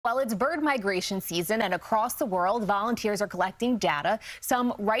Well, it's bird migration season, and across the world, volunteers are collecting data,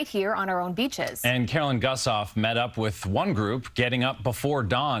 some right here on our own beaches. And Carolyn Gusoff met up with one group getting up before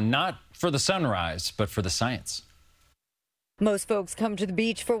dawn, not for the sunrise, but for the science. Most folks come to the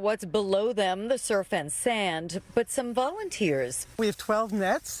beach for what's below them, the surf and sand, but some volunteers. We have 12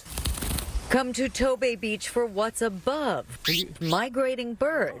 nets. Come to Tobay Beach for what's above, migrating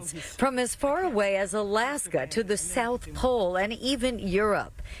birds from as far away as Alaska to the South Pole and even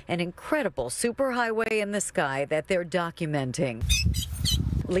Europe. An incredible superhighway in the sky that they're documenting.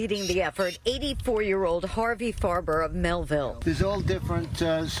 Leading the effort, 84-year-old Harvey Farber of Melville. There's all different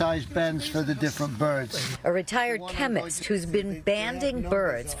size bends for the different birds. A retired chemist who's been banding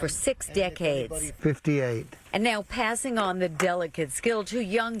birds for 6 decades. 58. And now passing on the delicate skill to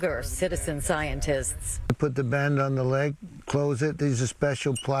younger citizen scientists. Put the band on the leg, close it. These are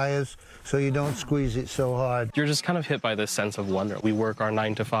special pliers, so you don't squeeze it so hard. You're just kind of hit by this sense of wonder. We work our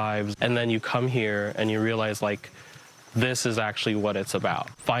 9 to 5s, and then you come here and you realize, like, this is actually what it's about.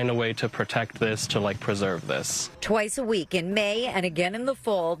 Find a way to protect this, to preserve this. Twice a week in May and again in the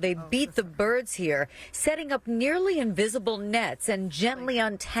fall, they beat the birds here, setting up nearly invisible nets and gently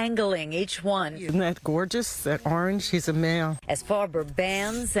untangling each one. Isn't that gorgeous? That orange, he's a male. As Farber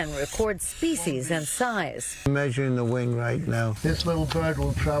bands and records species and size. I'm measuring the wing right now. This little bird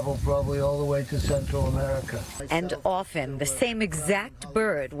will travel probably all the way to Central America. And often the same exact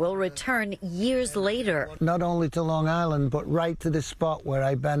bird will return years later. Not only to Long Island, but right to the spot where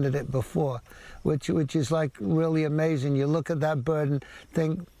I banded it before, which is like really amazing. You look at that bird and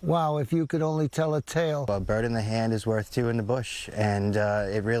think, wow, if you could only tell a tale. A bird in the hand is worth 2 in the bush, and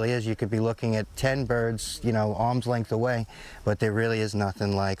it really is. You could be looking at 10 birds, arm's length away, but there really is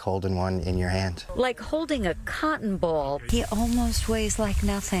nothing like holding one in your hand. Like holding a cotton ball. He almost weighs like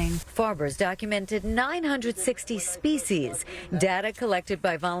nothing. Farber's documented 960 species. Data collected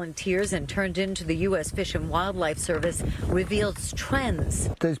by volunteers and turned into the U.S. Fish and Wildlife Service reveals trends.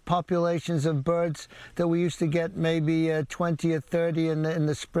 There's populations of birds that we used to get maybe 20 or 30 in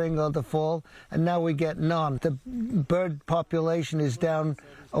the spring or the fall, and now we get none. The bird population is down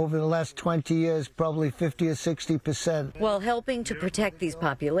over the last 20 years, probably 50 or 60%. While helping to protect these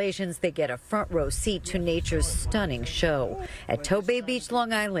populations, they get a front row seat to nature's stunning show. At Tobay Beach,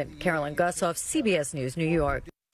 Long Island, Carolyn Gusoff, CBS News, New York.